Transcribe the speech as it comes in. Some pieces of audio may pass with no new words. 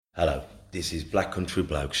Hello, this is Black Country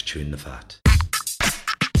Blokes chewing the fat.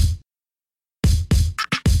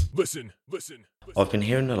 Listen. I've been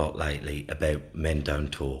hearing a lot lately about men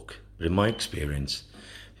don't talk, but in my experience,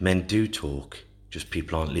 men do talk, just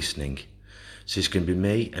people aren't listening. So it's going to be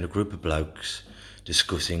me and a group of blokes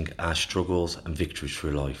discussing our struggles and victories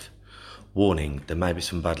through life. Warning, there may be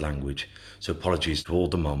some bad language, so apologies to all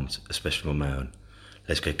the moms, especially my own.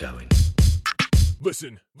 Let's get going.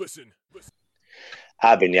 Listen.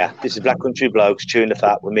 Having ya. This is Black Country Blokes chewing the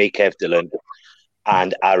fat with me, Kev Dillon,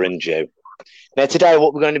 and Aaron Jew. Now, today,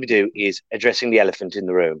 what we're going to be doing is addressing the elephant in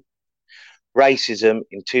the room: racism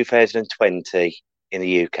in 2020 in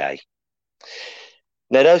the UK.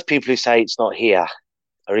 Now, those people who say it's not here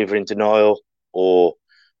are either in denial or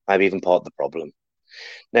maybe even part of the problem.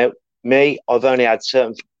 Now, me, I've only had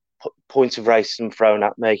certain points of racism thrown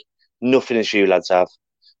at me, nothing as you lads have,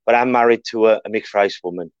 but I'm married to a mixed race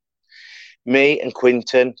woman. Me and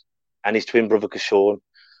Quinton and his twin brother Kashawn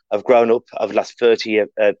have grown up over the last 30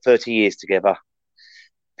 years together.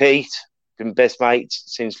 Pete, been best mates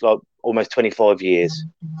since like almost 25 years.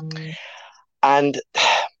 And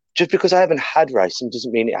just because I haven't had racism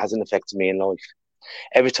doesn't mean it hasn't affected me in life.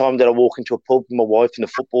 Every time that I walk into a pub with my wife and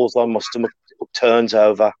the football's on, my stomach turns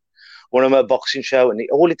over. When I'm at a boxing show, and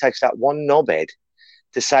all it takes that one knobhead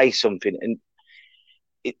to say something, and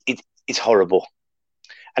it's horrible.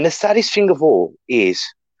 And the saddest thing of all is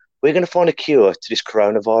we're going to find a cure to this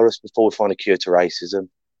coronavirus before we find a cure to racism.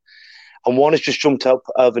 And one has just jumped up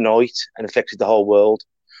overnight and affected the whole world,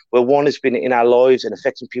 where one has been in our lives and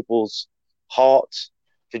affecting people's hearts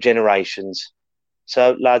for generations.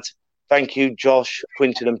 So, lads, thank you, Josh,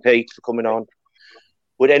 Quinton and Pete, for coming on.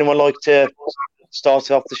 Would anyone like to start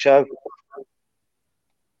off the show?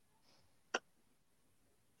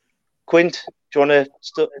 Quint, do you want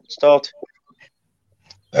to start?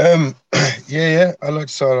 Yeah, I'd like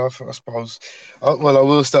to start off, I suppose. I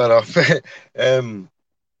will start off.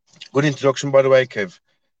 Good introduction, by the way, Kev.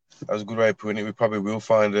 That was a good way of putting it. We probably will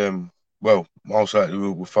find, most likely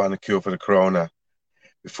we'll find a cure for the corona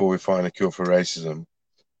before we find a cure for racism,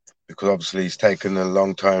 because obviously it's taken a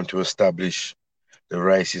long time to establish the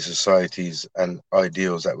racist societies and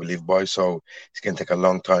ideals that we live by. So it's going to take a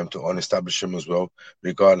long time to unestablish them as well,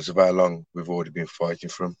 regardless of how long we've already been fighting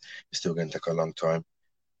for them. It's still going to take a long time.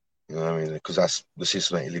 You know what I mean? Because that's the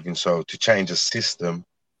system that you live in. So to change a system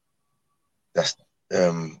that's,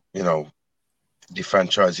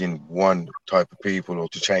 defranchising one type of people, or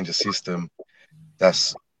to change a system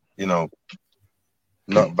that's,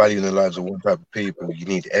 not valuing the lives of one type of people, you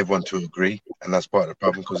need everyone to agree. And that's part of the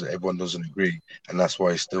problem, because everyone doesn't agree. And that's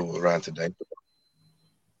why it's still around today.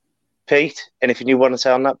 Pete, anything you want to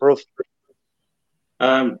say on that, bro?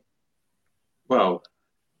 Well,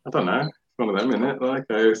 I don't know. One of them, isn't it? Like,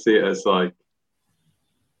 I always see it as like,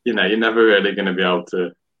 you're never really going to be able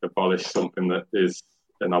to abolish something that is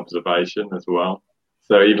an observation as well.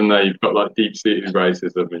 So even though you've got like deep-seated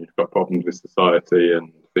racism and you've got problems with society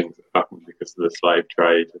and things that happen because of the slave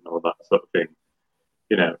trade and all that sort of thing,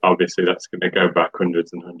 obviously that's going to go back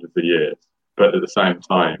hundreds and hundreds of years. But at the same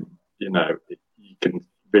time, you can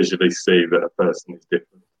visually see that a person is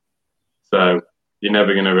different. So you're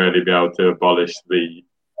never going to really be able to abolish the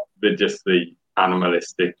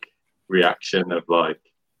animalistic reaction of like,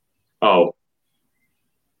 oh,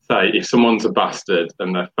 say if someone's a bastard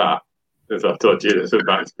and they're fat, as I've told you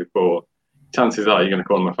about this before, chances are you're going to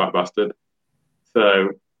call them a fat bastard. So,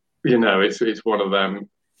 it's one of them.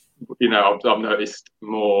 I've noticed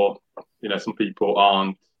more, some people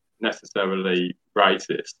aren't necessarily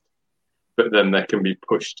racist, but then they can be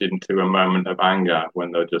pushed into a moment of anger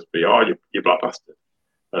when they'll just be, oh, you're black bastard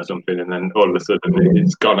or something, and then all of a sudden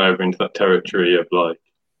it's gone over into that territory of like,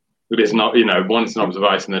 but it's not, once an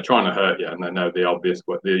observation, they're trying to hurt you and they know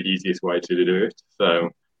the easiest way to do it. So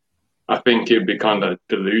I think it'd be kind of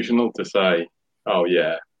delusional to say, oh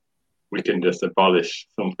yeah, we can just abolish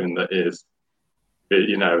something that is,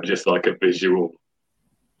 just like a visual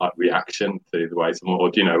like reaction to the way someone, or,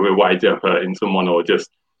 we're way to hurting someone, or just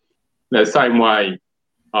the same way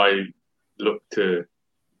I look to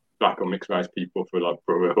black or mixed race people for like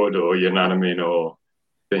brotherhood, or you know what I mean, or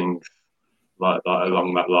things like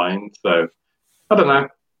along that line. So I don't know.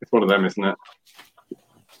 It's one of them, isn't it?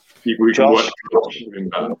 We can work even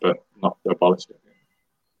better, but not to abolish it.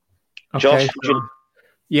 Okay. Josh,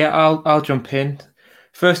 yeah, I'll jump in.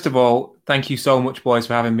 First of all, thank you so much, boys,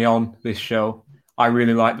 for having me on this show. I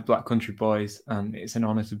really like the Black Country Boys, and it's an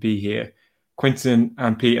honour to be here. Quinton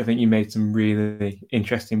and Pete, I think you made some really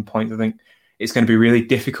interesting points. I think it's going to be really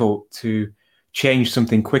difficult to change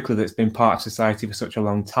something quickly that's been part of society for such a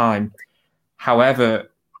long time.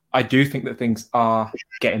 However, I do think that things are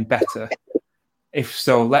getting better. If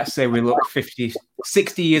so, let's say we look 50,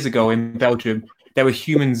 60 years ago in Belgium, there were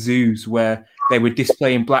human zoos where they were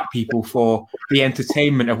displaying black people for the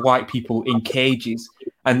entertainment of white people in cages.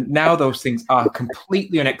 And now those things are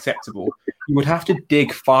completely unacceptable. You would have to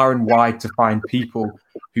dig far and wide to find people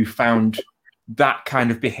who found that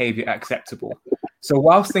kind of behavior acceptable. So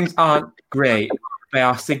whilst things aren't great, they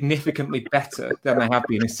are significantly better than they have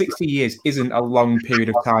been. And 60 years isn't a long period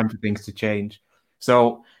of time for things to change.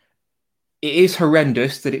 So it is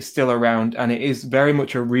horrendous that it's still around, and it is very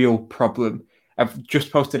much a real problem. I've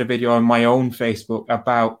just posted a video on my own Facebook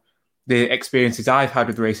about the experiences I've had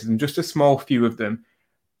with racism, just a small few of them,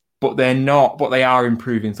 but they're not, but they are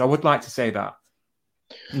improving. So I would like to say that.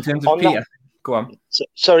 In terms of Peter, go on.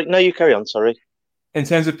 Sorry, no, you carry on, sorry. In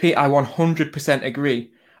terms of Pete, I 100%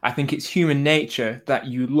 agree. I think it's human nature that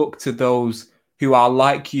you look to those who are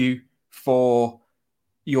like you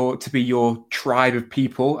to be your tribe of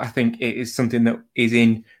people. I think it is something that is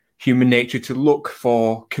in human nature to look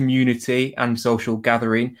for community and social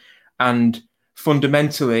gathering. And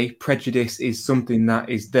fundamentally, prejudice is something that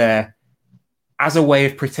is there as a way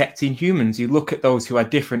of protecting humans. You look at those who are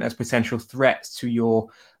different as potential threats to your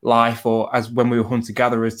life, or as when we were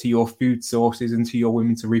hunter-gatherers, to your food sources and to your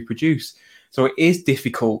women to reproduce. So it is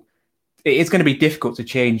difficult. It is going to be difficult to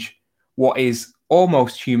change what is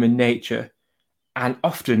almost human nature. And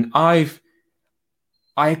often I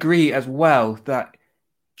agree as well that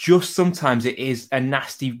just sometimes it is a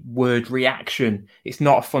nasty word reaction. It's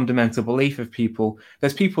not a fundamental belief of people.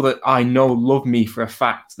 There's people that I know love me for a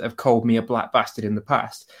fact that have called me a black bastard in the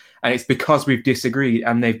past. And it's because we've disagreed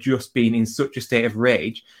and they've just been in such a state of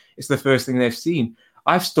rage. It's the first thing they've seen.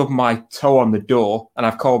 I've stubbed my toe on the door and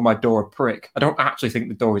I've called my door a prick. I don't actually think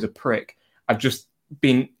the door is a prick. I've just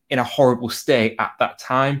been in a horrible state at that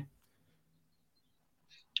time.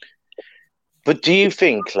 But do you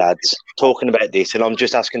think, lads, talking about this, and I'm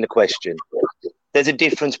just asking the question, there's a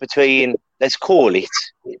difference between, let's call it,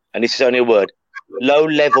 and this is only a word,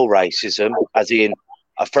 low-level racism, as in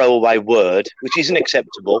a throwaway word, which isn't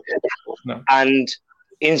acceptable, and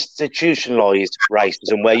institutionalised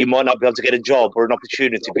racism, where you might not be able to get a job or an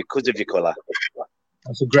opportunity because of your colour?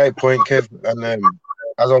 That's a great point, Kev. And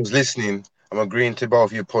as I was listening, I'm agreeing to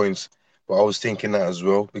both your points, but I was thinking that as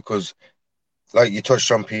well, because like you touched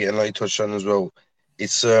on, Pete, and like you touched on as well,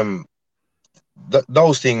 it's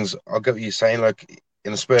those things, I get what you're saying, like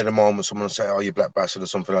in the spur of the moment, someone will say, oh, you black bastard or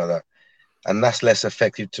something like that. And that's less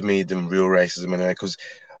effective to me than real racism anyway, because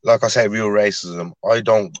like I say, real racism, I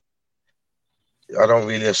don't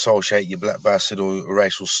really associate your black bastard or a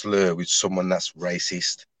racial slur with someone that's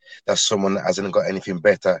racist. That's someone that hasn't got anything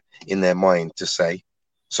better in their mind to say.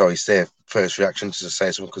 So it's their first reaction to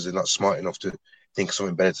say something because they're not smart enough to think of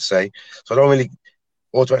something better to say. So I don't really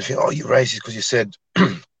automatically think, oh, you're racist because you said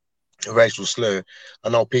a racial slur. I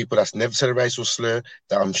know people that's never said a racial slur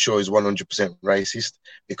that I'm sure is 100% racist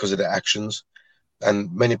because of their actions.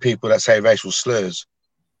 And many people that say racial slurs,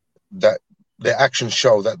 that their actions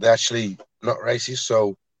show that they're actually not racist.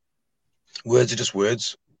 So words are just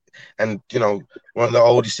words. And, you know, one of the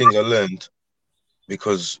oldest things I learned,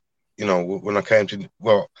 because, you know, when I came to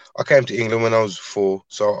England when I was 4.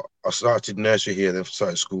 So I started nursery here, then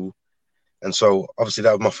started school. And so obviously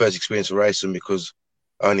that was my first experience of racism because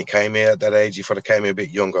I only came here at that age. If I'd came here a bit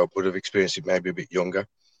younger, I would have experienced it maybe a bit younger.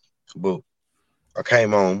 But I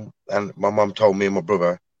came home and my mum told me and my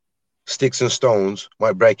brother, sticks and stones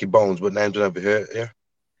might break your bones, but names will never hurt you.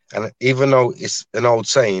 And even though it's an old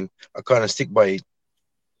saying, I kind of stick by it.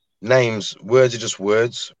 Names, words are just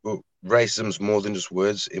words, but racism's more than just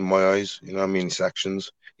words in my eyes. You know what I mean? It's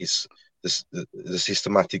actions. It's the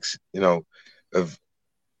systematics, you know, of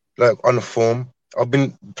like on a form. I've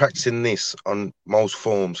been practicing this on most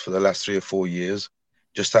forms for the last 3 or 4 years,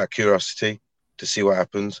 just out of curiosity to see what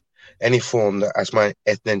happens. Any form that has my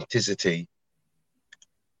ethnicity,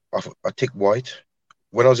 I tick white.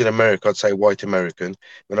 When I was in America, I'd say white American.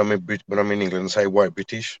 When I'm in England, I'd say white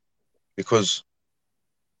British, because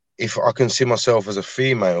if I can see myself as a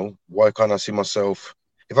female, why can't I see myself?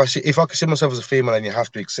 If I can see myself as a female and you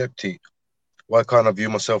have to accept it, why can't I view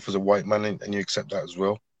myself as a white man and you accept that as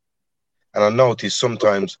well? And I notice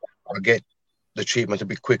sometimes I get the treatment a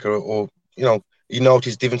bit quicker, or you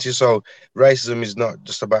notice differences. So racism is not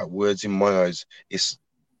just about words in my eyes; it's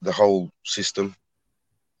the whole system.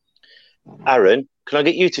 Aaron, can I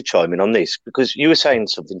get you to chime in on this? Because you were saying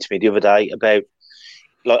something to me the other day about,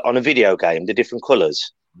 like, on a video game, the different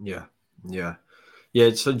colours. Yeah.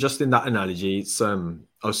 So just in that analogy, it's I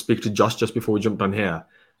was speaking to Josh just before we jumped on here.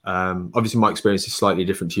 Obviously, my experience is slightly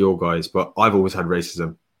different to your guys, but I've always had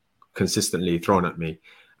racism consistently thrown at me,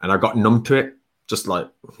 and I got numb to it. Just like,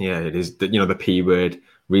 yeah, it is the, the P word,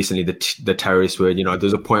 recently the terrorist word.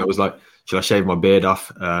 There's a point I was like, should I shave my beard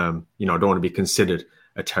off? I don't want to be considered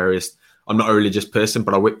a terrorist. I'm not a religious person,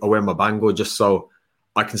 but I wear my bangle just so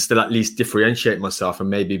I can still at least differentiate myself and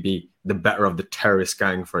maybe be the better of the terrorist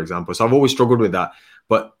gang, for example. So I've always struggled with that.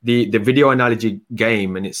 But the video analogy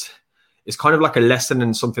game, and it's kind of like a lesson,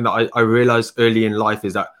 and something that I realized early in life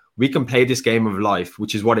is that we can play this game of life,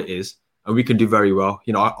 which is what it is, and we can do very well.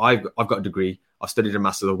 I've got a degree. I've studied a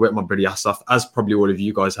master's. I've worked my bloody ass off, as probably all of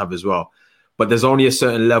you guys have as well. But there's only a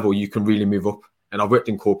certain level you can really move up. And I've worked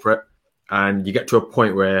in corporate, and you get to a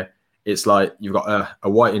point where it's like you've got a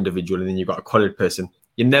white individual and then you've got a coloured person.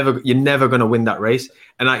 You're never going to win that race.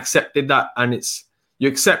 And I accepted that, and you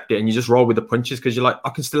accept it and you just roll with the punches, because you're like, I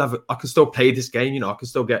can still play this game. I can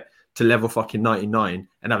still get to level fucking 99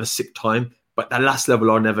 and have a sick time, but that last level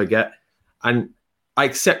I'll never get. And I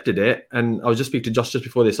accepted it. And I was just speaking to Josh just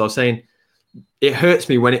before this. I was saying it hurts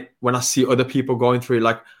me when I see other people going through it.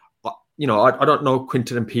 Like, I don't know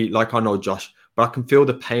Quinton and Pete like I know Josh, but I can feel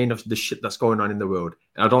the pain of the shit that's going on in the world.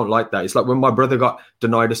 And I don't like that. It's like when my brother got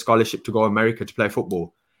denied a scholarship to go to America to play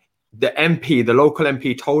football. The local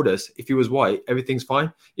MP told us if he was white, everything's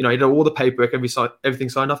fine. He had all the paperwork, everything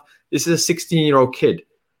signed off. This is a 16-year-old kid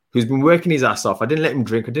who's been working his ass off. I didn't let him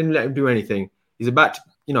drink. I didn't let him do anything. He's about to,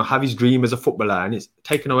 have his dream as a footballer, and it's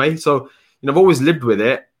taken away. So, I've always lived with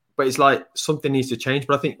it, but it's like something needs to change.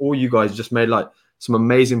 But I think all you guys just made like some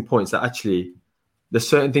amazing points that actually there's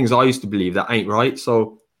certain things I used to believe that ain't right.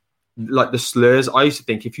 So like the slurs, I used to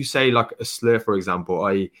think if you say like a slur, for example,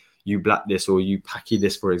 i.e. you black this or you packy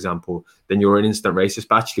this, for example, then you're an instant racist.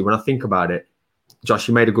 But actually, when I think about it, Josh,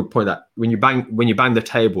 you made a good point that when you bang the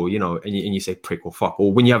table, and you say prick or fuck,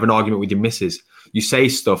 or when you have an argument with your missus, you say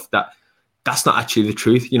stuff that's not actually the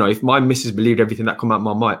truth. If my missus believed everything that come out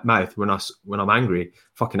my mouth when I'm angry,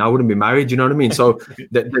 fucking, I wouldn't be married. You know what I mean? So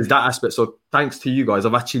there's that aspect. So thanks to you guys,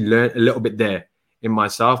 I've actually learned a little bit there in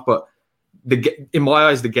myself. But in my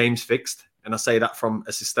eyes, the game's fixed. And I say that from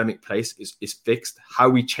a systemic place. It's fixed. How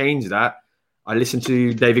we change that. I listened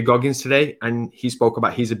to David Goggins today, and he spoke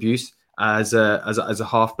about his abuse as a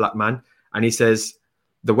half black man. And he says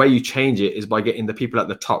the way you change it is by getting the people at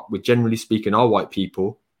the top, which generally speaking are white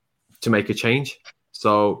people, to make a change.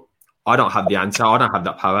 So I don't have the answer. I don't have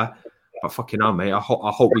that power. But fucking hell, mate. I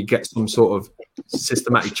hope we get some sort of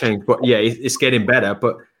systematic change. But yeah, it's getting better.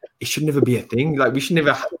 But it should never be a thing. Like, we should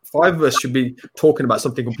never. Five of us should be talking about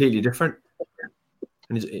something completely different.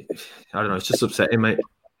 And I don't know. It's just upsetting, mate.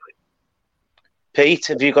 Pete,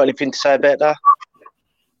 have you got anything to say about that?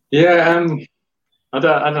 Yeah, I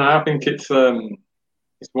don't know. I think it's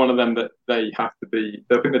one of them that they have to be.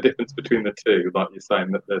 I think the difference between the two, like you're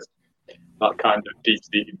saying, that there's that kind of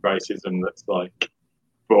deep-seated racism that's like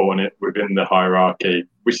born it within the hierarchy,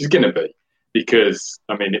 which is going to be because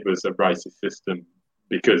it was a racist system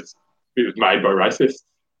because it was made by racists,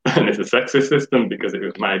 and it's a sexist system because it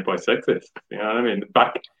was made by sexists. You know what I mean?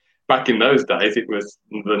 Back in those days, it was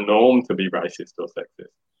the norm to be racist or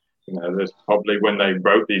sexist. There's probably when they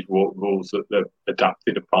wrote these rules that they've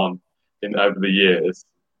adapted upon over the years,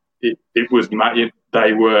 it was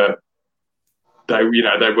they would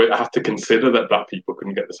have to consider that black people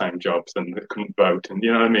couldn't get the same jobs and they couldn't vote, and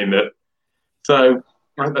you know what I mean. So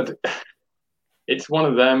it's one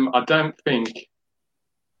of them. I don't think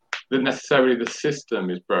that necessarily the system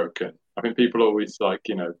is broken. I think people always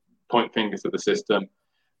point fingers at the system,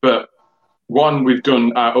 but one, we've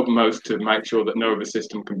done our utmost to make sure that no other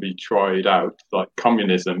system can be tried out, like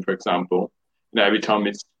communism, for example. Every time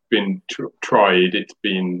it's been tried, it's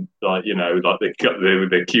been like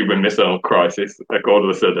the Cuban Missile Crisis, like all of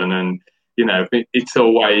a sudden, and there's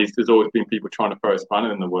always been people trying to throw a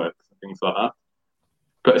spanner in the works and things like that.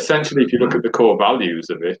 But essentially, if you look at the core values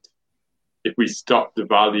of it, if we stop the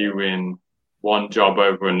value in one job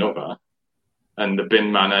over another, and the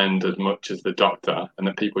bin man earned as much as the doctor, and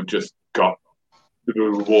the people just got the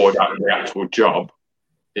reward out of the actual job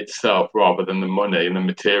itself rather than the money and the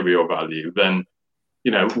material value, then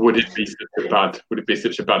would it be such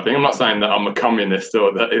a bad thing? I'm not saying that I'm a communist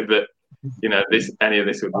or that any of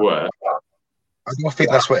this would work. I don't think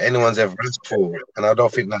that's what anyone's ever asked for, and I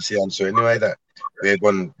don't think that's the answer anyway. That we're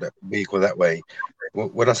one that we equal that way.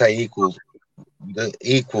 When I say equal, the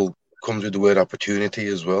equal comes with the word opportunity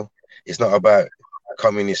as well. It's not about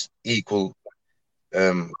communist equal.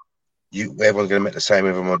 Everyone's going to make the same.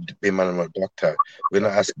 Everyone be man and a doctor. We're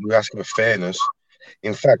asking for fairness.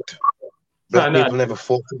 In fact, people never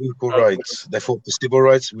fought for equal rights. They fought for civil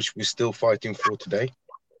rights, which we're still fighting for today.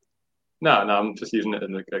 No, I'm just using it as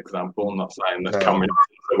an example. I'm not saying that communism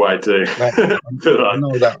is the way to. I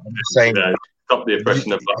know that. I'm just saying stop the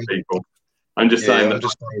oppression of black people. I'm just saying that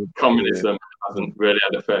communism hasn't really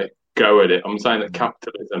had a fair go at it. I'm saying that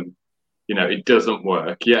capitalism, it doesn't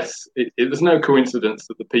work. Yes, there's no coincidence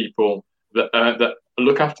that the people that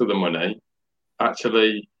look after the money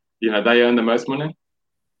actually, they earn the most money.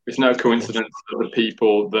 It's no coincidence that the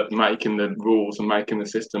people that making the rules and making the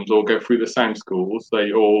systems all go through the same schools.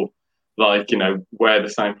 They all wear the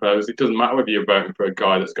same clothes. It doesn't matter whether you're voting for a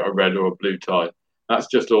guy that's got a red or a blue tie. That's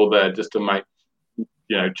just all there just to make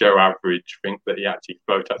Joe Average think that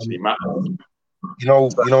vote actually matters.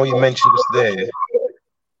 You mentioned this there.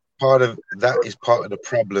 Part of that is part of the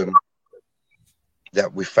problem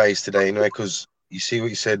that we face today, because you see what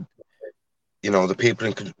you said. The people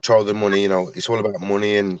in control of the money. It's all about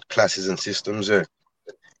money and classes and systems.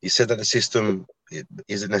 You said that the system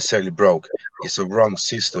isn't necessarily broke. It's a wrong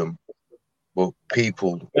system, but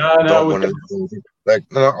people don't want to. But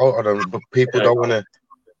people don't want to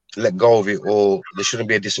let go of it, or there shouldn't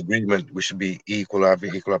be a disagreement. We should be equal,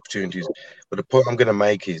 having equal opportunities. But the point I'm going to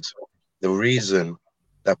make is the reason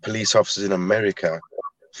that police officers in America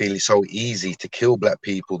feel it's so easy to kill black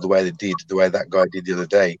people the way they did, the way that guy did the other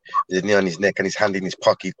day, with a knee on his neck and his hand in his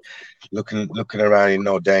pocket, looking around in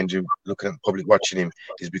no danger, looking at the public watching him,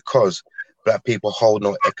 is because black people hold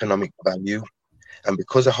no economic value. And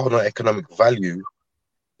because they hold no economic value,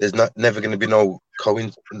 there's never going to be no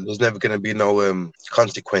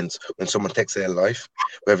consequence when someone takes their life,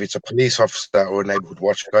 whether it's a police officer or a neighborhood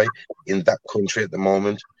watch guy in that country at the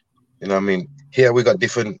moment. Here we got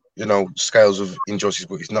different, scales of injustice,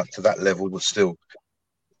 but it's not to that level, but still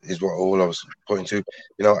is what all I was pointing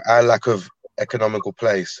to. Our lack of economical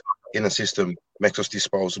place in a system makes us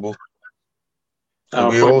disposable.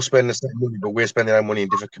 We all spend the same money, but we're spending our money in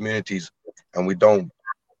different communities, and we don't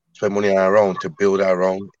spend money on our own to build our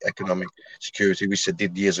own economic security, which they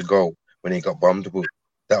did years ago when it got bombed. But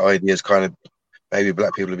that idea is kind of, maybe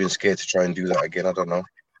black people have been scared to try and do that again. I don't know.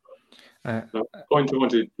 The point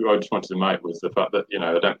I just wanted to make was the fact that,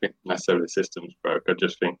 I don't think necessarily the system's broke. I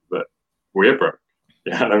just think that we're broke.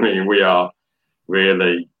 We are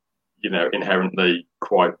really, inherently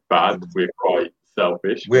quite bad. We're quite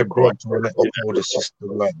selfish. We're broke to uphold a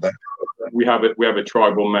system like that. We have a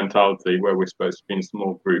tribal mentality where we're supposed to be in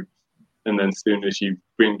small groups, and then as soon as you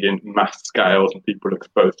bring in mass scales and people are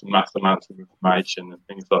exposed to mass amounts of information and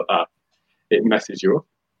things like that, it messes you up.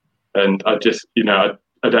 And I just,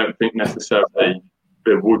 I don't think necessarily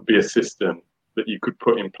there would be a system that you could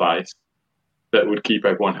put in place that would keep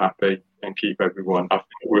everyone happy and keep everyone. I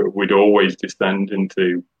think we'd always descend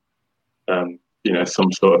into,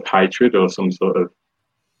 some sort of hatred or some sort of.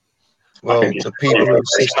 Well, the people in the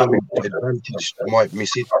system advantage might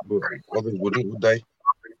miss it, but others wouldn't, would they?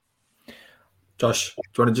 Josh, do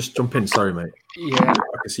you want to just jump in? Sorry, mate. Yeah, I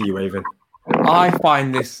can see you waving. I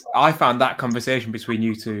found that conversation between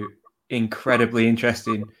you two incredibly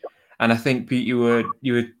interesting, and I think, Pete, you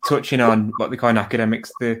were touching on what they call in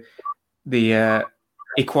academics the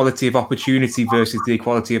equality of opportunity versus the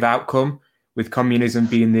equality of outcome. With communism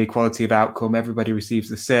being the equality of outcome, everybody receives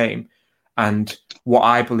the same. And what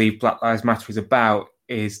I believe Black Lives Matter is about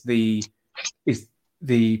is the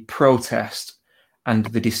protest and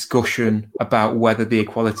the discussion about whether the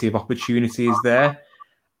equality of opportunity is there.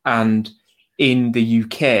 And in the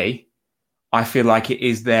UK, I feel like it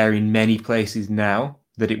is there in many places now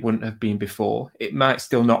that it wouldn't have been before. It might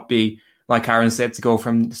still not be, like Aaron said, to go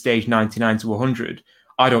from stage 99 to 100.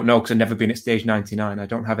 I don't know, because I've never been at stage 99. I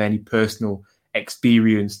don't have any personal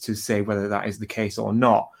experience to say whether that is the case or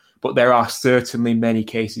not. But there are certainly many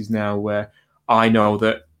cases now where I know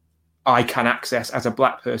that I can access as a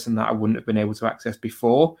black person that I wouldn't have been able to access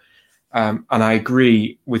before. And I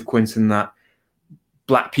agree with Quinton that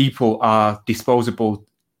black people are disposable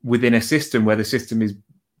within a system where the system is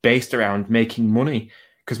based around making money,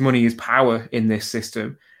 because money is power in this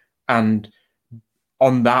system. And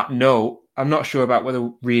on that note, I'm not sure about whether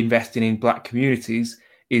reinvesting in black communities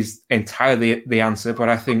is entirely the answer, but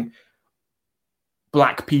I think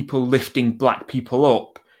black people lifting black people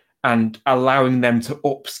up and allowing them to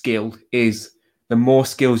upskill is, the more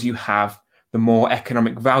skills you have, the more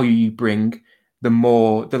economic value you bring,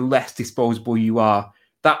 the less disposable you are.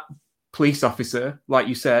 That police officer, like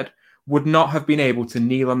you said, would not have been able to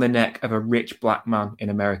kneel on the neck of a rich black man in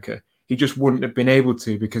America. He just wouldn't have been able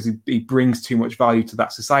to, because he brings too much value to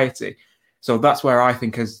that society. So that's where I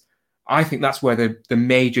think that's where the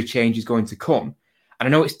major change is going to come. And I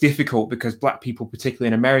know it's difficult because black people, particularly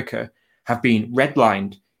in America, have been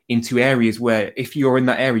redlined into areas where if you're in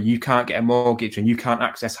that area, you can't get a mortgage and you can't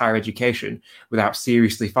access higher education without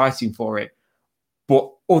seriously fighting for it.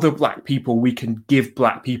 But other black people, we can give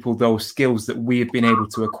black people those skills that we have been able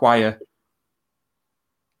to acquire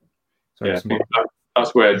Very Yeah, small.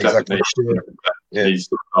 that's where Exactly. definitely Yeah. needs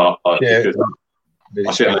to start. Like, Yeah. because Really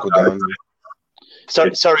I think sprinkle down.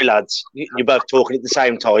 Sorry, lads, you're both talking at the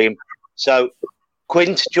same time. So,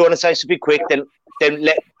 Quint, do you want to say something quick? Then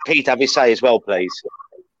let Pete have his say as well, please.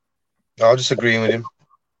 I'll just agree with him.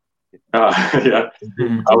 yeah,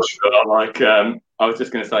 Mm. I was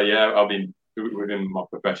just going to say, yeah, I mean, within my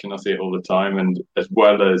profession, I see it all the time, and as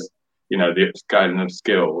well as the upscaling of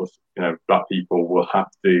skills, Black people will have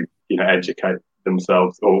to educate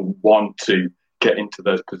themselves or want to get into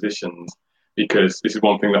those positions, because this is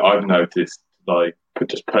one thing that I've noticed, like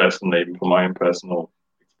just personally from my own personal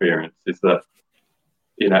experience, is that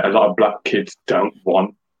a lot of Black kids don't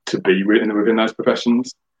want to be within those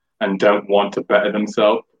professions and don't want to better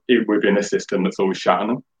themselves within a system that's always shouting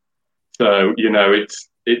them. So it's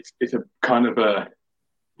a kind of a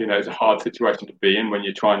it's a hard situation to be in when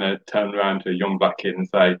you're trying to turn around to a young Black kid and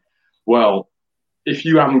say, well, if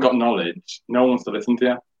you haven't got knowledge, no one wants to listen to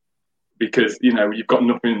you, because you've got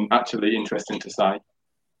nothing actually interesting to say.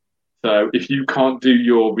 So if you can't do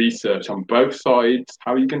your research on both sides,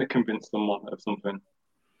 how are you going to convince someone of something?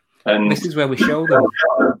 And This is where we show them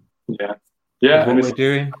yeah, what we're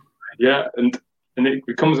doing. Yeah, and it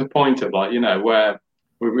becomes a point of where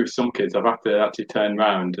with some kids I've had to actually turn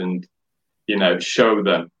around and show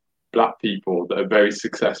them Black people that are very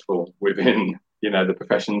successful within the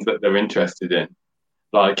professions that they're interested in.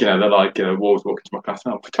 Like they're like Wolves walking to my class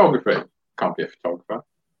now. Photography, can't be a photographer.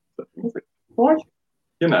 Why?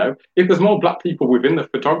 If there's more Black people within the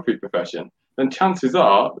photography profession, then chances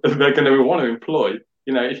are they're going to want to employ.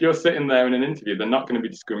 If you're sitting there in an interview, they're not going to be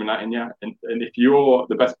discriminating you. And if you're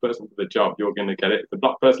the best person for the job, you're going to get it. If the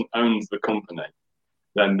Black person owns the company,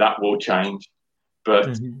 then that will change. But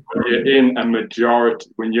when you're in a majority,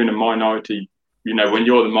 when you're in a minority, when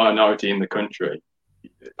you're the minority in the country,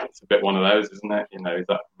 it's a bit one of those, isn't it? Is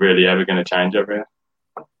that really ever going to change over here?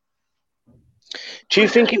 Do you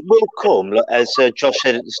think it will come, as Josh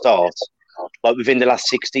said at the start, like within the last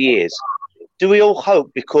 60 years? Do we all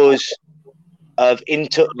hope because of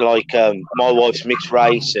my wife's mixed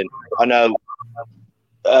race, and I know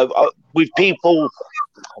with people,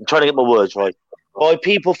 I'm trying to get my words right, by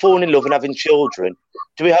people falling in love and having children,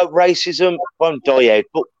 do we hope racism won't die out?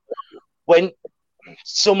 But when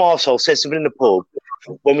some arsehole says something in the pub,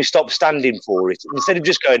 when we stop standing for it, instead of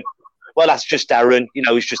just going, well, that's just Darren,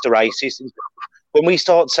 he's just a racist. When we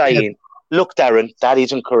start saying, look, Darren, that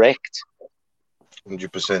isn't correct.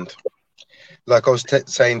 100%. Like I was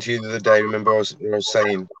saying to you the other day, remember I was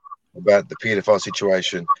saying about the paedophile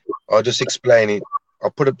situation. I'll just explain it.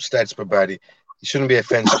 I'll put up stats about it. It shouldn't be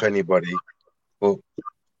offensive to anybody, but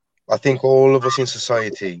I think all of us in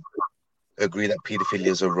society agree that paedophilia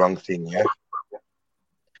is a wrong thing, yeah?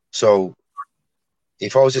 So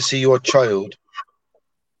if I was to see your child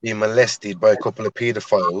being molested by a couple of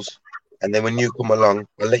paedophiles, and then when you come along,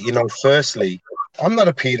 I'll let you know, firstly, I'm not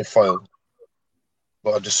a paedophile,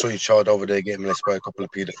 but I just saw your child over there getting molested by a couple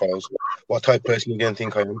of paedophiles. What type of person are you going to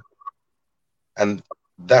think I am? And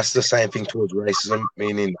that's the same thing towards racism,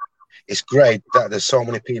 meaning it's great that there's so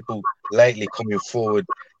many people lately coming forward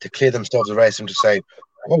to clear themselves of racism, to say,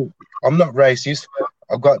 oh, I'm not racist.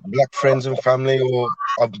 I've got Black friends and family, or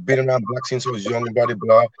I've been around Black since I was young, blah, blah,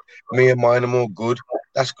 blah. Me and mine are all good.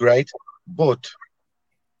 That's great. But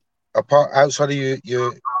outside of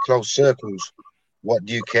your close circles, what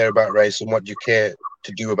do you care about racism? What do you care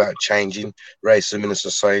to do about changing racism in a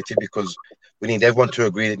society? Because we need everyone to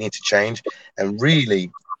agree that it needs to change. And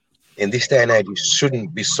really, in this day and age, it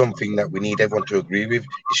shouldn't be something that we need everyone to agree with.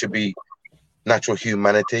 It should be natural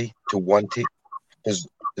humanity to want it. Because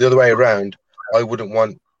the other way around, I wouldn't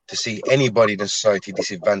want to see anybody in a society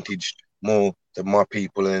disadvantaged more than my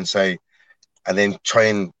people, and then try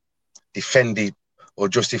and defend it or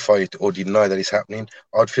justify it or deny that it's happening.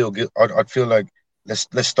 I'd feel like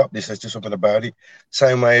let's stop this. Let's do something about it.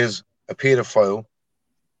 Same way as a paedophile,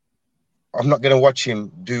 I'm not going to watch him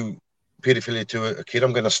do pedophilia to a kid.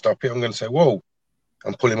 I'm going to stop it. I'm going to say, whoa,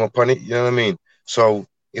 and pull him up on it. You know what I mean? So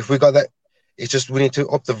if we got that, it's just we need to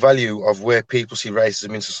up the value of where people see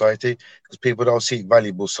racism in society, because people don't see it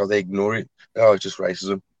valuable, so they ignore it. Oh, it's just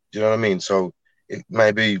racism. Do you know what I mean? So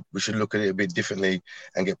maybe we should look at it a bit differently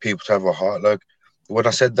and get people to have a heart. Like when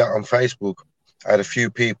I said that on Facebook, I had a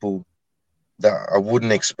few people that I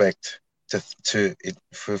wouldn't expect for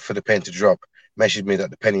the pen to drop messaged me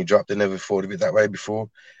that the penny dropped. They never thought of it that way before,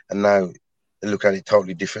 and now they look at it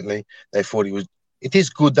totally differently. They thought it is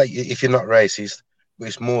good that if you're not racist, but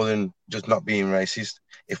it's more than just not being racist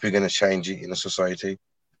if we're going to change it in a society.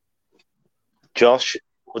 Josh,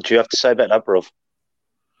 what do you have to say about that, bruv?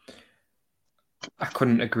 I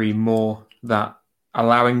couldn't agree more that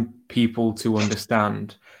allowing people to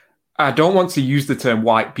understand. I don't want to use the term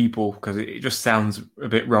white people because it just sounds a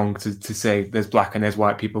bit wrong to say there's black and there's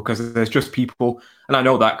white people, because there's just people, and I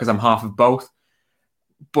know that because I'm half of both.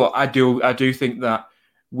 But I do think that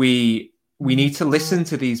we need to listen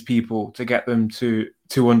to these people to get them to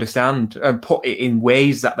understand and put it in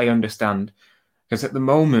ways that they understand. Because at the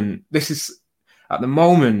moment,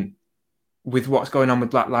 with what's going on with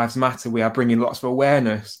Black Lives Matter, we are bringing lots of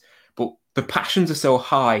awareness, but the passions are so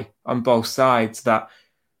high on both sides that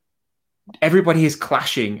everybody is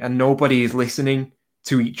clashing and nobody is listening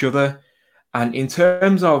to each other. And in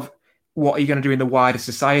terms of what are you going to do in the wider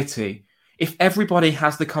society, if everybody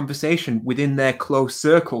has the conversation within their close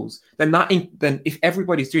circles, then if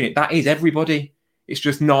everybody's doing it, that is everybody. It's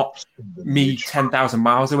just not me 10,000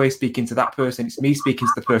 miles away speaking to that person. It's me speaking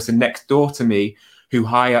to the person next door to me who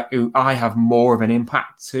I have more of an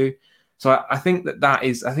impact to. So I think that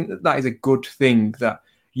is a good thing, that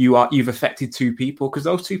you've affected two people, because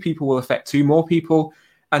those two people will affect two more people.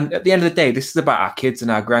 And at the end of the day, this is about our kids and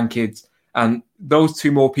our grandkids. And those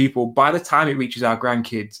two more people, by the time it reaches our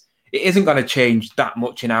grandkids, it isn't going to change that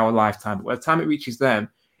much in our lifetime. But by the time it reaches them,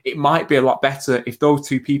 it might be a lot better if those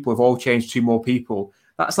two people have all changed two more people.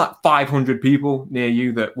 That's like 500 people near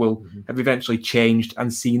you that will have eventually changed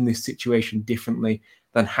and seen this situation differently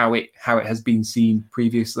than how it has been seen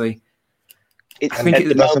previously.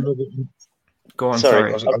 Go on,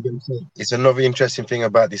 sorry. It's another interesting thing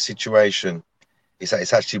about this situation is that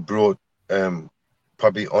it's actually brought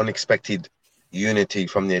probably unexpected unity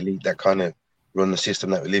from the elite that kind of run the system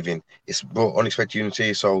that we live in. It's brought unexpected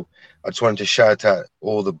unity. So I just wanted to shout out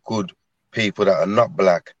all the good people that are not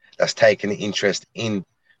black that's taking an interest in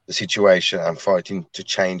the situation and fighting to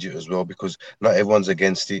change it as well, because not everyone's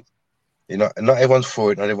against it. Not everyone's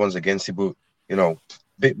for it, not everyone's against it, but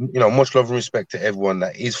much love and respect to everyone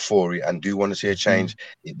that is for it and do want to see a change.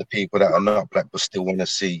 The people that are not black but still want to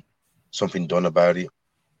see something done about it.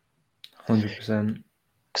 100%.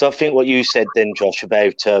 Because I think what you said then, Josh,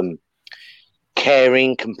 about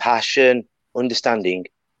caring, compassion, understanding,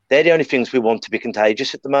 they're the only things we want to be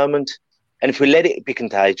contagious at the moment. And if we let it be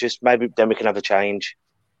contagious, maybe then we can have a change.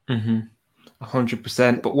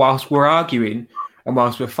 100%. But whilst we're arguing and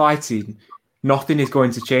whilst we're fighting, nothing is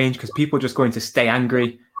going to change, because people are just going to stay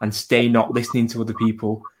angry and stay not listening to other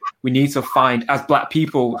people. We need to find, as black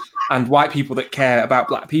people and white people that care about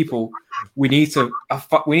black people, we need to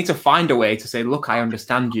find a way to say, look, I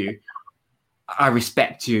understand you. I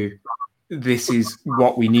respect you. This is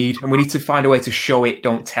what we need. And we need to find a way to show it,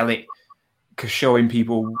 don't tell it, because showing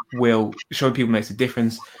people makes a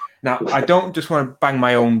difference. Now, I don't just want to bang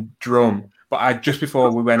my own drum, but just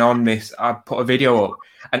before we went on this, I put a video up,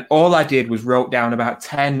 and all I did was wrote down about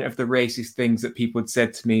 10 of the racist things that people had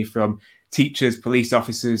said to me, from teachers, police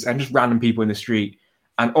officers, and just random people in the street.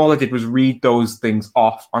 And all I did was read those things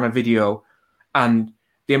off on a video. And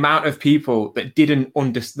the amount of people that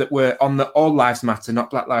that were on the All Lives Matter,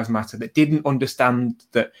 not Black Lives Matter, that didn't understand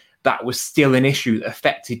that was still an issue that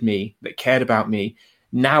affected me, that cared about me,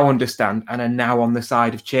 now understand and are now on the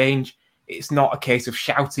side of change. It's not a case of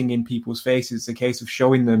shouting in people's faces. It's a case of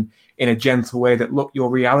showing them in a gentle way that, look, your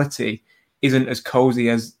reality isn't as cozy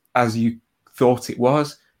as you thought it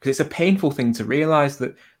was. Because it's a painful thing to realise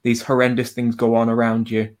that these horrendous things go on around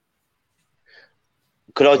you.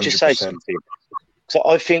 Could I just 100%. Say something? So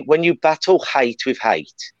I think when you battle hate with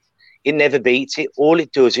hate, it never beats it. All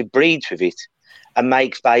it does, it breeds with it and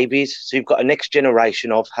makes babies. So you've got a next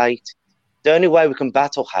generation of hate. The only way we can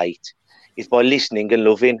battle hate is by listening and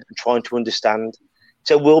loving and trying to understand.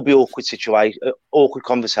 So there will be awkward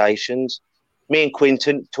conversations. Me and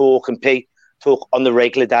Quinton talk, and Pete talk on the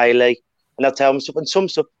regular daily, and I'll tell them stuff. And some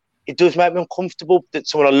stuff, it does make me uncomfortable that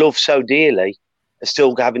someone I love so dearly is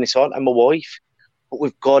still having this on, and my wife. But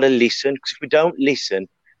we've got to listen, because if we don't listen,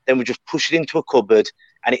 then we just push it into a cupboard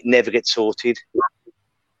and it never gets sorted.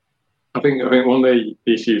 I think one of the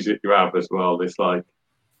issues that you have as well is like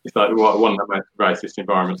one of the most racist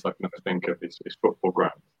environments I can ever think of is football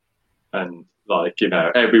grounds. And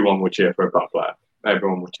everyone would cheer for a black player.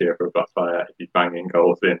 Everyone would cheer for a black player if he's banging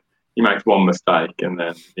goals in. He makes one mistake and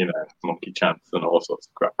then, monkey chants and all sorts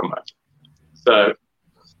of crap come out. So,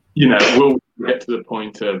 we'll get to the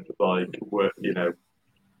point of where,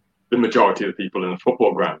 the majority of the people in the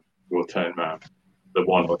football ground will turn around. The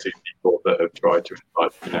one or two people that have tried to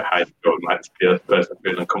invite, how you go, might be a person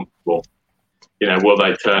feeling uncomfortable. Will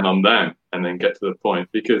they turn on them and then get to the point?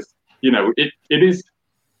 Because,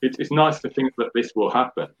 it's nice to think that this will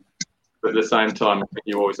happen. But at the same time, I think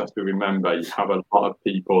you always have to remember you have a lot of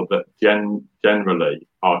people that generally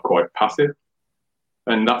are quite passive.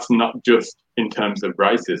 And that's not just in terms of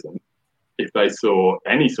racism. if they saw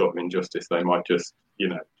any sort of injustice, they might just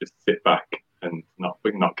sit back and not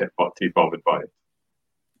get too bothered by it,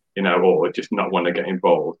 or just not want to get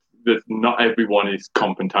involved. Not everyone is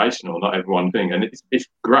confrontational, not everyone thing, and it's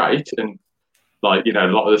great. And like, a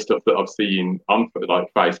lot of the stuff that I've seen on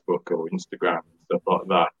like Facebook or Instagram and stuff like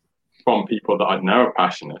that from people that I know are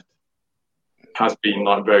passionate has been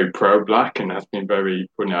like very pro-black and has been very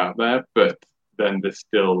put out there, but then there's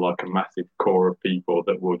still like a massive core of people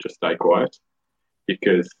that will just stay quiet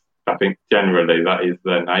because I think generally that is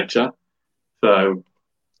their nature. So,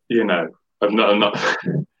 I'm not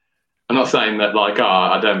I'm not saying that like,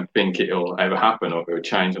 I don't think it'll ever happen or it'll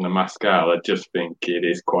change on a mass scale. I just think it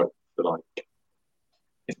is quite like,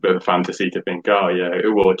 it's a bit of a fantasy to think,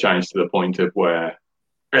 it will change to the point of where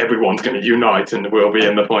everyone's going to unite and we'll be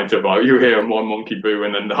in the point of like, you hear one monkey boo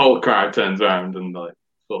and then the whole crowd turns around and like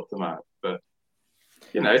sorts them out. But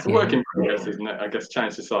it's a work in progress, isn't it? I guess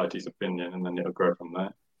change society's opinion and then it'll grow from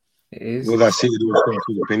there. It is. Well, that's it.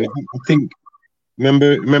 I think.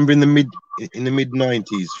 Remember in the mid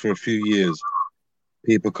 90s for a few years,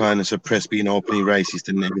 people kind of suppressed being openly racist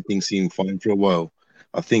and everything seemed fine for a while.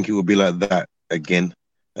 I think it will be like that again,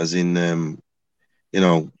 as in,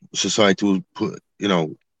 society will put,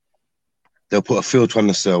 they'll put a filter on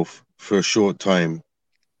themselves for a short time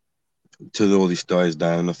till all this dies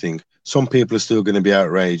down. I think some people are still going to be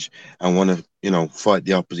outraged and want to, fight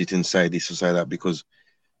the opposite and say this or say that, because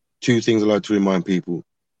two things I like to remind people: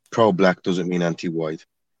 pro-black doesn't mean anti-white,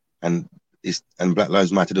 and Black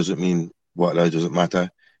Lives Matter doesn't mean white lives doesn't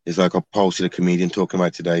matter. It's like I posted a comedian talking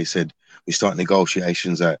about today. He said, we start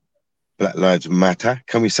negotiations at Black Lives Matter.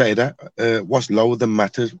 Can we say that? What's lower than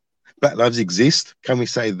matter? Black lives exist. Can we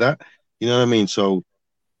say that? You know what I mean? So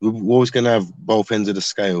we're always going to have both ends of the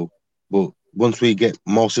scale. But once we get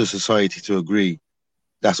most of society to agree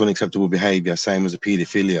that's unacceptable behavior, same as a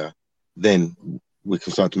paedophilia, then we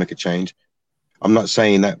can start to make a change. I'm not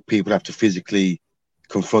saying that people have to physically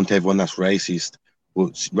confront everyone that's racist,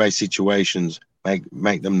 but race situations,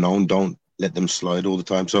 make them known. Don't let them slide all the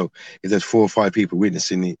time. So if there's 4 or 5 people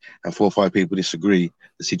witnessing it and 4 or 5 people disagree,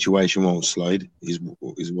 the situation won't slide, is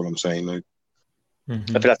what I'm saying. Like, I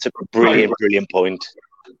think that's a brilliant point.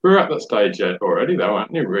 We're at that stage yet already, though,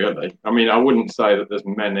 aren't you, really? I mean, I wouldn't say that there's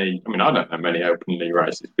many... I mean, I don't know many openly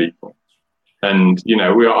racist people. And,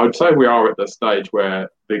 I'd say we are at the stage where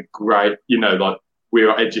the great, like, we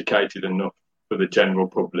are educated enough for the general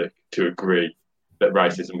public to agree that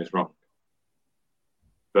racism is wrong.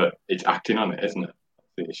 But it's acting on it, isn't it?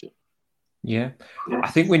 That's the issue. Yeah. I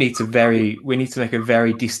think we need to make a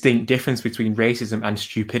very distinct difference between racism and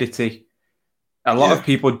stupidity. A lot of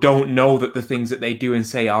people don't know that the things that they do and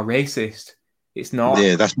say are racist. It's not.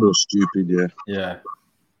 Yeah, that's more stupid, Yeah.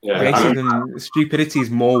 Racism, stupidity is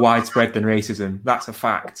more widespread than racism. That's a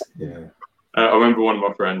fact. Yeah. I remember one of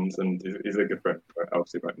my friends, and he's a good friend,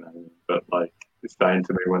 obviously right now, but like he's saying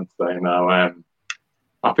to me once, saying,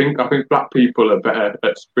 I think black people are better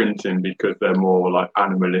at sprinting because they're more like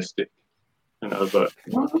animalistic. And I was like,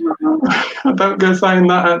 I don't go saying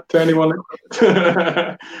that to anyone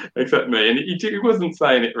except me. And he wasn't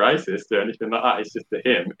saying it racist or anything like that. It's just to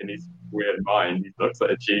him, in his weird mind, he looks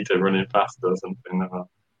like a cheetah running past or something.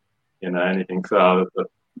 Anything. So,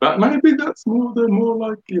 but maybe that's more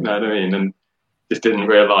like, you know what I mean? And just didn't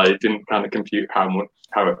realise, didn't kind of compute how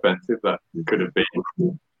offensive that could have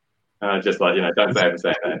been. Just like, don't ever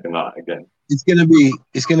say anything like that again. It's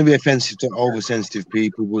gonna be offensive to oversensitive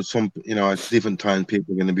people, but some, at different times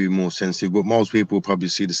people are gonna be more sensitive. But most people will probably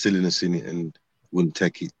see the silliness in it and wouldn't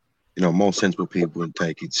take it. Most sensible people wouldn't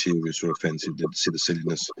take it serious or offensive. They'd see the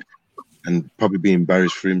silliness and probably be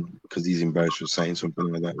embarrassed for him because he's embarrassed for saying something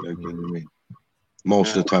like that. Like, you know what I mean?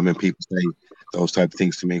 Most of the time when people say those type of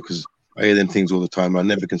things to me, because I hear them things all the time, I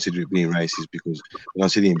never consider it being racist, because when I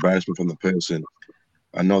see the embarrassment from the person,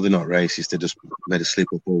 I know they're not racist. They just made a slip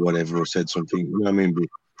up or whatever, or said something. You know what I mean? But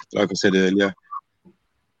like I said earlier,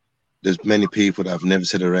 there's many people that have never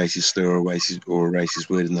said a racist slur or a racist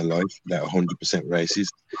word in their life that are 100%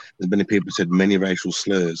 racist. There's many people who said many racial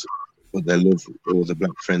slurs, but they love all the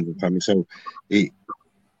black friends and family. So it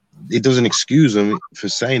doesn't excuse them for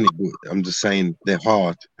saying it, but I'm just saying at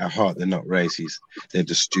heart, they're not racist. They're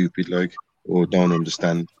just stupid, like, or don't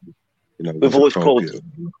understand. We've always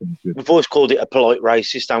called it a polite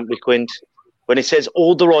racist, haven't we, Quint? When he says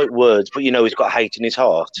all the right words, but he's got hate in his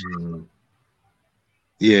heart.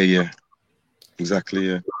 Yeah, exactly.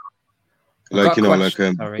 Yeah, like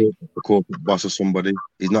a corporate boss or somebody,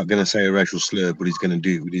 he's not going to say a racial slur, but he's going to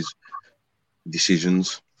do it with his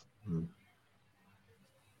decisions.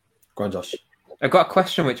 Go on, Josh. I've got a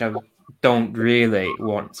question which I didn't really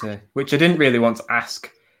want to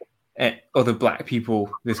ask other black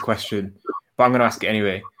people this question, but I'm going to ask it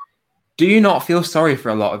anyway. Do you not feel sorry for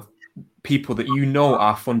a lot of people that you know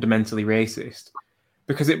are fundamentally racist?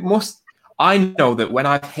 Because I know that when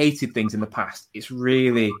I've hated things in the past, it's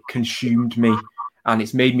really consumed me and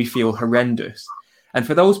it's made me feel horrendous. And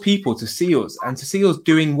for those people to see us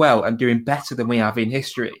doing well and doing better than we have in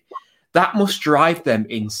history, that must drive them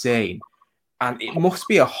insane. And it must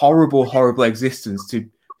be a horrible, horrible existence to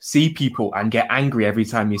see people and get angry every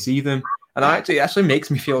time you see them. And it actually makes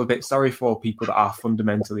me feel a bit sorry for people that are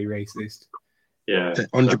fundamentally racist. Yeah,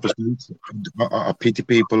 100%. I pity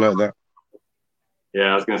people like that.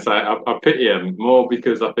 Yeah, I was going to say I pity him more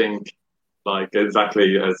because I think, like,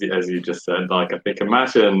 exactly as you just said, like, I think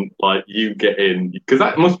imagine like you get in, because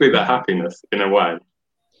that must be their happiness in a way,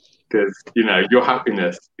 because your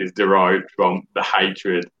happiness is derived from the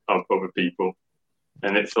hatred of other people.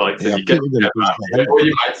 And it's like, so you get together, all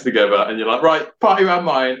your mates together, and you're like, right, party around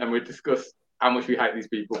mine, and we discuss how much we hate these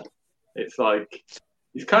people. It's like,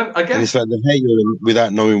 it's kind of, I guess. And it's like they hate you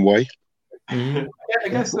without knowing why. Yeah, I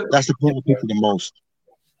guess that's the point of people the most.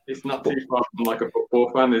 It's not too far from like a football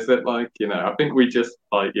fan, is it? Like, I think we just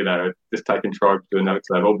like, just taking tribes to the next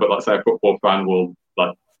level. But like, say a football fan will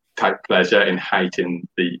like take pleasure in hating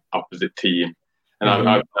the opposite team, and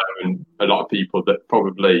I've known a lot of people that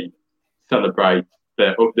probably celebrate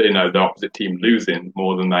the opposite team losing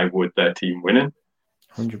more than they would their team winning.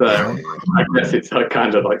 100%. So I guess it's like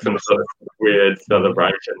kind of like some sort of weird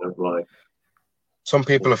celebration of like. Some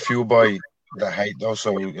people are fueled by the hate, though.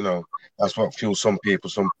 So that's what fuels some people.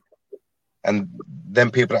 And then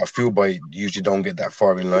people that are fueled by it usually don't get that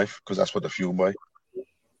far in life because that's what they're fueled by.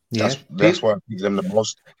 Yeah. That's why I think them the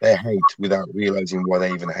most. They hate without realizing why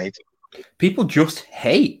they even hate. People just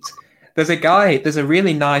hate. There's a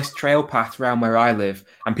really nice trail path around where I live,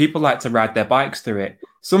 and people like to ride their bikes through it.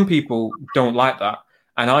 Some people don't like that.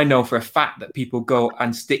 And I know for a fact that people go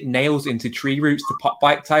and stick nails into tree roots to pop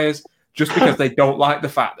bike tires just because they don't like the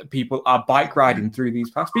fact that people are bike riding through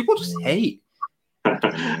these paths. People just hate.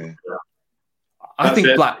 I think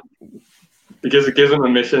because it gives them a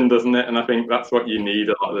mission, doesn't it? And I think that's what you need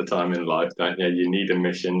a lot of the time in life, don't you? You need a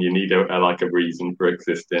mission. You need a reason for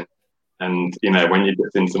existing. And, when you're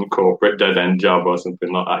just in some corporate dead-end job or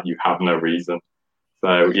something like that, you have no reason.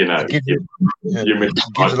 So, you mission is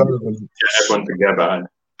get everyone together and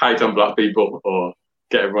hate on black people, or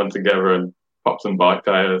get everyone together and pop some bike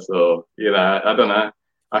tires, or, I don't know.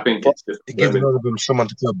 I think it's just... It gives a lot of them someone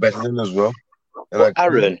to feel better than as well. Like,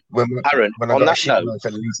 Aaron, when I on that note, life,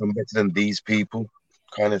 at least I'm better than these people,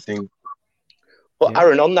 kind of thing. Well,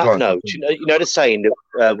 Aaron, on that note, you know the saying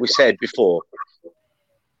that we said before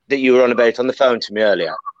that you were on about on the phone to me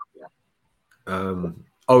earlier?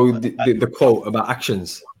 The quote about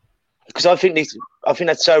actions. Because I think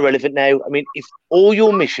that's so relevant now. I mean, if all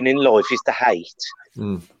your mission in life is to hate,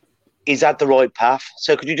 is that the right path?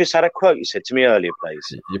 So could you just add a quote you said to me earlier, please?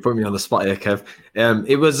 You put me on the spot here, Kev.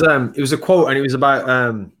 It was a quote, and it was about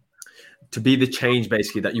to be the change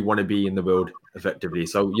basically that you want to be in the world effectively.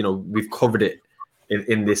 So we've covered it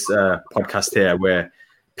in this podcast here, where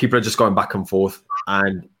people are just going back and forth,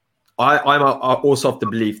 and I'm also of the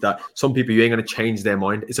belief that some people, you ain't going to change their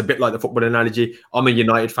mind. It's a bit like the football analogy. I'm a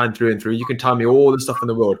United fan through and through. You can tell me all the stuff in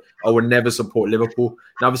the world. I would never support Liverpool.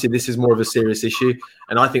 And obviously, this is more of a serious issue.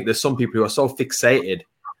 And I think there's some people who are so fixated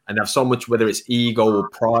and have so much, whether it's ego or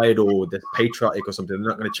pride or they're patriotic or something, they're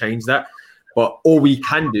not going to change that. But all we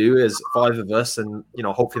can do is 5 of us, and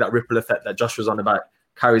hopefully that ripple effect that Josh was on about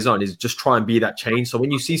carries on, is just try and be that change. So when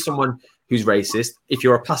you see someone who's racist, if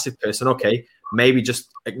you're a passive person, okay, maybe just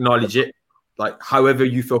acknowledge it, like however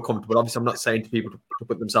you feel comfortable. Obviously, I'm not saying to people to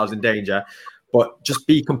put themselves in danger, but just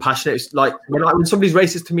be compassionate. It's like when somebody's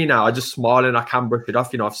racist to me now, I just smile and I can brush it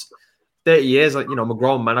off. I've 30 years, I'm a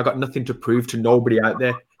grown man. I got nothing to prove to nobody out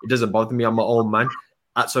there. It doesn't bother me. I'm my own man.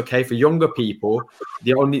 That's okay. For younger people,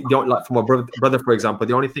 the only like for my brother, for example,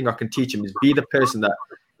 the only thing I can teach him is be the person that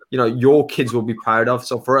your kids will be proud of.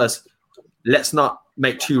 So for us, let's not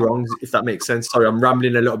make 2 wrongs, if that makes sense. Sorry, I'm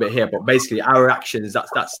rambling a little bit here, but basically our actions,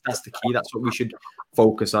 that's the key. That's what we should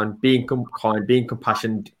focus on. Being kind, being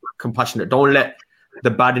compassionate. Don't let the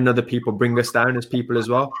bad in other people bring us down as people as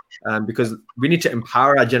well, because we need to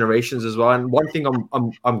empower our generations as well. And one thing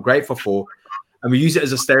I'm grateful for, and we use it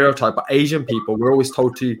as a stereotype, but Asian people, we're always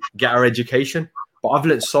told to get our education. But I've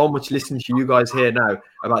learned so much listening to you guys here now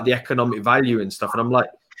about the economic value and stuff, and I'm like,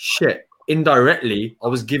 shit. Indirectly, I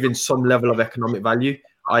was given some level of economic value.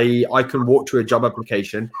 I can walk to a job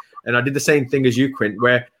application, and I did the same thing as you, Quint,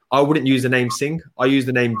 where I wouldn't use the name Singh. I use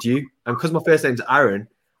the name Dew. And because my first name's Aaron,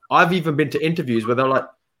 I've even been to interviews where they're like,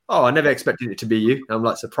 "Oh, I never expected it to be you." And I'm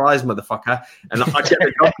like, "Surprise, motherfucker!" And I get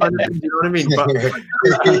the job kind of thing, you know what I mean? But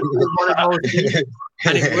it was one of those things,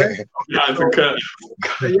 and it worked.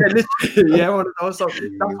 Yeah, one of those. So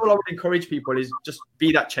that's what I would encourage people is just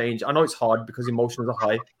be that change. I know it's hard because emotions are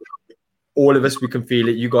high. All of us, we can feel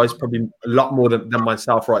it. You guys probably a lot more than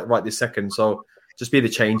myself right this second. So just be the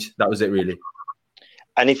change. That was it, really.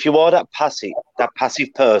 And if you are that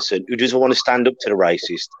passive person who doesn't want to stand up to the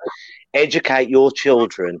racist, educate your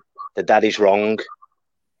children that is wrong.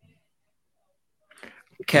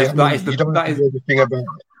 Kev, that is the thing about.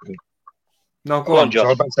 No, go on, Josh. So I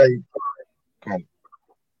was about to say, come on.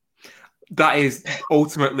 That is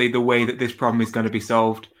ultimately the way that this problem is going to be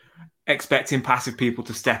solved. Expecting passive people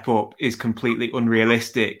to step up is completely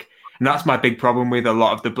unrealistic. And that's my big problem with a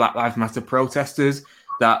lot of the Black Lives Matter protesters,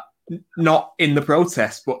 that not in the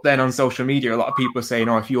protest, but then on social media, a lot of people are saying,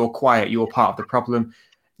 oh, if you're quiet, you're part of the problem.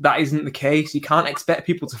 That isn't the case. You can't expect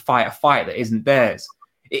people to fight a fight that isn't theirs.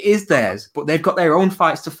 It is theirs, but they've got their own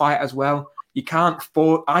fights to fight as well. I can't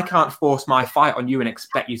force my fight on you and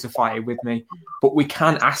expect you to fight it with me, but we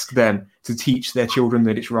can ask them to teach their children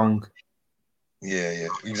that it's wrong. Yeah,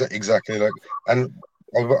 exactly. Like, and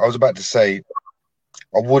I was about to say,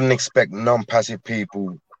 I wouldn't expect passive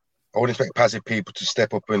people to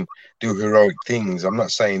step up and do heroic things. I'm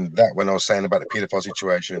not saying that when I was saying about the paedophile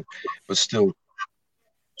situation, but still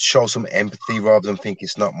show some empathy rather than think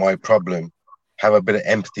it's not my problem. Have a bit of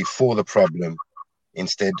empathy for the problem.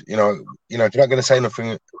 Instead, if you're not going to say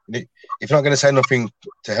nothing,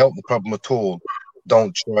 to help the problem at all,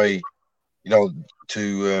 don't try,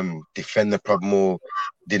 to defend the problem or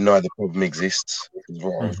deny the problem exists. Is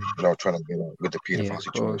what I was, trying to get at with the paedophile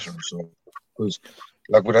situation. So, because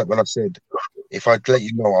when I said, if I let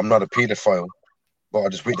you know I'm not a paedophile, but I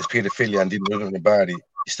just witnessed paedophilia and didn't know anything about it,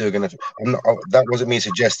 you're still gonna. That wasn't me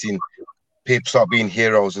suggesting people start being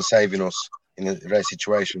heroes and saving us in a race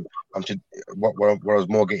situation. What I was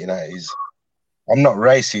more getting at is, I'm not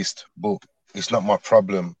racist, but it's not my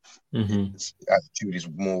problem. Attitude is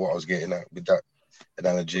more what I was getting at with that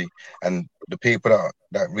analogy. And the people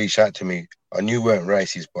that reached out to me, I knew weren't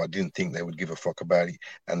racist, but I didn't think they would give a fuck about it,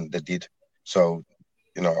 and they did. So,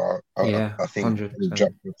 I think we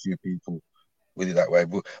dropped a few people with it that way.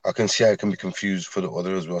 But I can see how it can be confused for the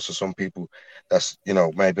other as well. So some people that's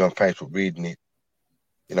maybe on Facebook reading it,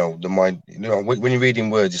 the mind, when you're reading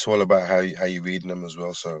words, it's all about how you're reading them as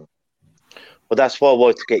well. So, well, that's why I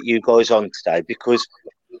wanted to get you guys on today, because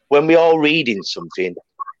when we are reading something,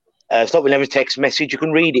 it's not whenever a text message, you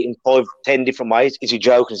can read it in 5-10 different ways. Is he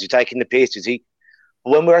joking? Is he taking the piss? Is he?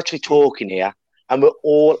 But when we're actually talking here and we're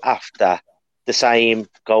all after the same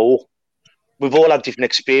goal, we've all had different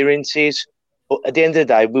experiences. But at the end of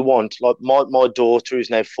the day, we want, like my daughter, who's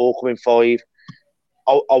now 4, coming 5,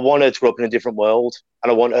 I want her to grow up in a different world,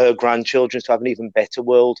 and I want her grandchildren to have an even better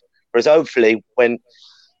world. Whereas hopefully when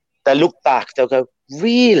they look back, they'll go,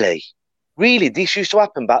 really? Really? This used to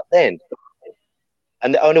happen back then?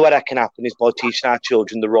 And the only way that can happen is by teaching our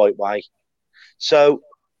children the right way. So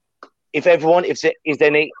if there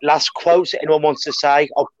any last quotes that anyone wants to say,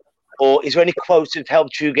 or is there any quotes that have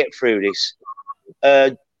helped you get through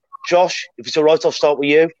this? Josh, if it's all right, I'll start with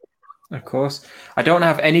you. Of course. I don't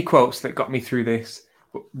have any quotes that got me through this,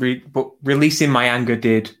 but releasing my anger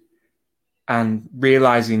did, and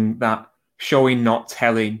realising that showing, not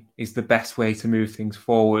telling, is the best way to move things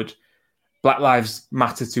forward. Black lives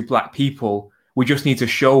matter to Black people. We just need to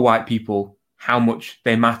show white people how much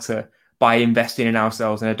they matter by investing in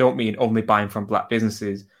ourselves. And I don't mean only buying from Black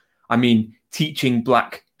businesses. I mean teaching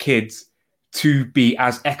Black kids to be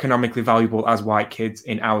as economically valuable as white kids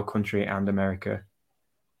in our country and America.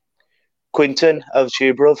 Quinton, over to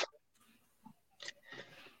you, bruv.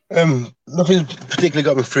 Nothing particularly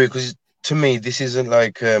got me through, because to me, this isn't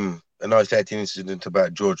like an isolated incident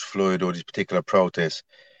about George Floyd or this particular protest.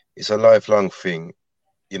 It's a lifelong thing.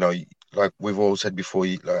 Like we've all said before,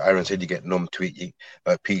 like Aaron said, you get numb to it.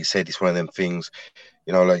 Like Pete said, it's one of them things,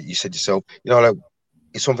 like you said yourself, like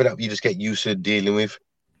it's something that you just get used to dealing with.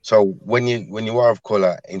 So when you are of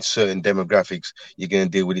colour in certain demographics, you're going to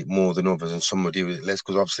deal with it more than others, and some will deal with it less,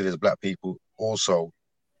 because obviously there's Black people also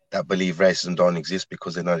that believe racism don't exist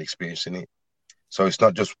because they're not experiencing it. So it's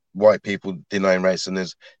not just white people denying racism.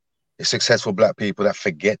 There's successful Black people that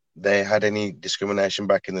forget they had any discrimination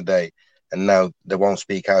back in the day, and now they won't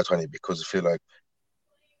speak out on it because they feel like,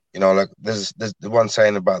 like there's the one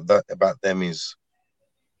saying about them is,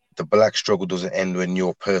 the Black struggle doesn't end when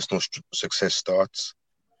your personal success starts.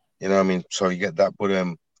 You know what I mean? So you get that. But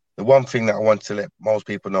the one thing that I want to let most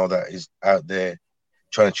people know that is out there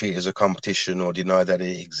trying to treat it as a competition or deny that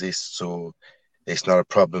it exists or it's not a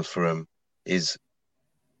problem for them is,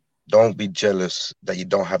 don't be jealous that you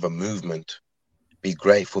don't have a movement. Be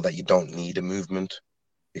grateful that you don't need a movement,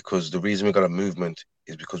 because the reason we got a movement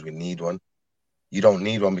is because we need one. You don't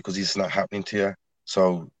need one because it's not happening to you.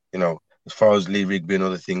 So, you know, as far as Lee Rigby and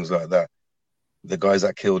other things like that, the guys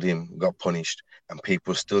that killed him got punished, and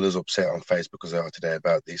people are still as upset on Facebook as they are today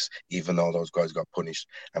about this, even though those guys got punished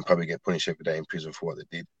and probably get punished every day in prison for what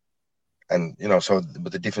they did. And, you know, so,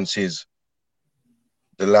 but the difference is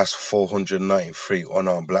the last 493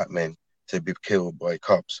 unarmed black men to be killed by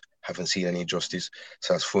cops haven't seen any justice.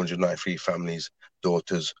 So that's 493 families,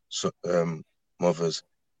 daughters, mothers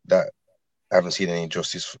that haven't seen any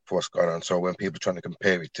justice for what's going on. So when people are trying to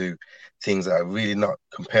compare it to things that are really not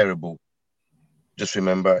comparable, just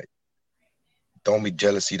remember, don't be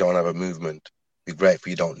jealous you don't have a movement. Be grateful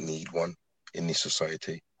you don't need one in this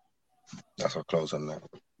society. That's our close on that.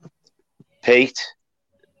 Pete,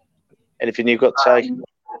 anything you've got to say?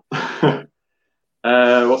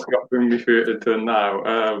 What's got to bring me through to now?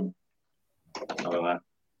 I don't know.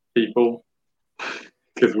 People,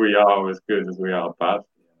 because we are as good as we are bad.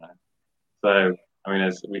 You know? So, I mean,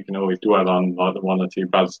 as we can always dwell on like the one or two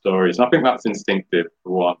bad stories. And I think that's instinctive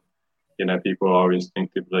for one. You know, people are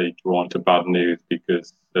instinctively drawn to bad news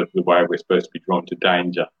because of the way we're supposed to be drawn to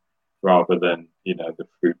danger, rather than, you know, the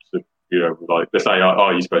fruits of, you know, like they say,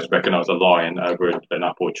 oh, you're supposed to recognise a lion over an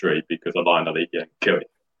apple tree because a lion will eat you and kill you.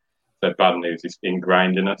 So bad news is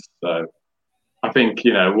ingrained in us. So I think,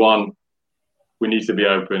 you know, one, we need to be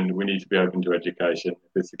open. We need to be open to education.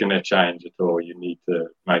 If it's going to change at all, you need to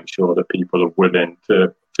make sure that people are willing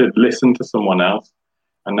to listen to someone else.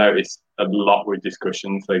 I notice a lot with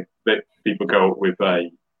discussions, that people go up with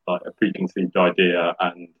a preconceived idea,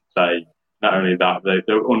 and they, not only that,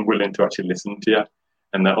 they're unwilling to actually listen to you,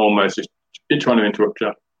 and they're almost just trying to interrupt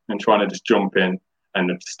you and trying to just jump in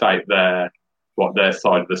and state what their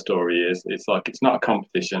side of the story is. It's like, it's not a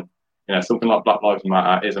competition. You know, something like Black Lives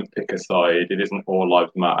Matter isn't pick a side. It isn't all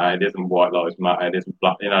lives matter. It isn't white lives matter. It isn't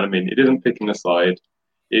black. You know what I mean? It isn't picking a side.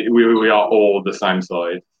 We are all the same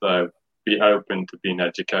side. So be open to being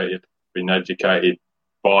educated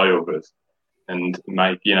by others, and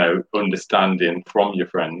make, you know, understanding from your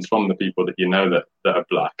friends, from the people that you know that are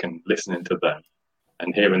black, and listening to them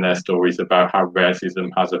and hearing their stories about how racism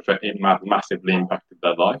has massively impacted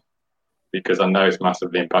their life. Because I know it's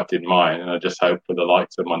massively impacted mine, and I just hope for the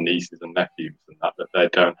likes of my nieces and nephews and that they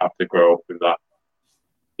don't have to grow up with that,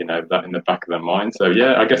 you know, that in the back of their mind. So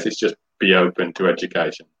yeah, I guess it's just be open to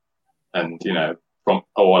education, and, you know, from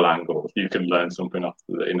all angles, you can learn something off,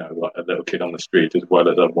 you know, like a little kid on the street as well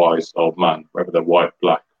as a wise old man, whether they're white,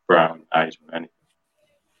 black, brown, Asian, anything.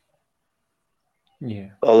 Yeah.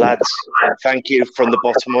 Well, lads, thank you from the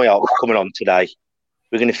bottom of my heart for coming on today.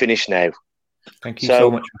 We're going to finish now. Thank you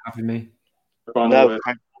so much for having me. No,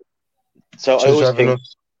 so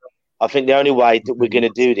I think the only way that we're going to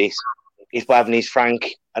do this is by having these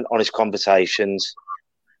frank and honest conversations.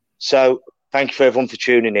 So thank you for everyone for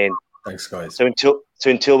tuning in. Thanks, guys. So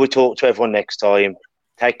until we talk to everyone next time,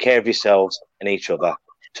 take care of yourselves and each other.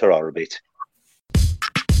 Ta-ra a bit.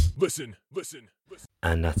 Listen.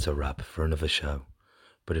 And that's a wrap for another show.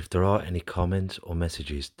 But if there are any comments or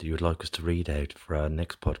messages that you would like us to read out for our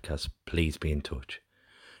next podcast, please be in touch.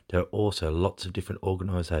 There are also lots of different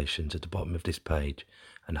organisations at the bottom of this page,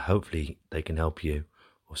 and hopefully they can help you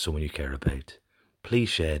or someone you care about. Please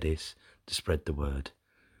share this to spread the word.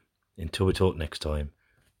 Until we talk next time,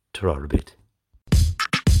 ta-ra a bit.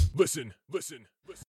 Listen.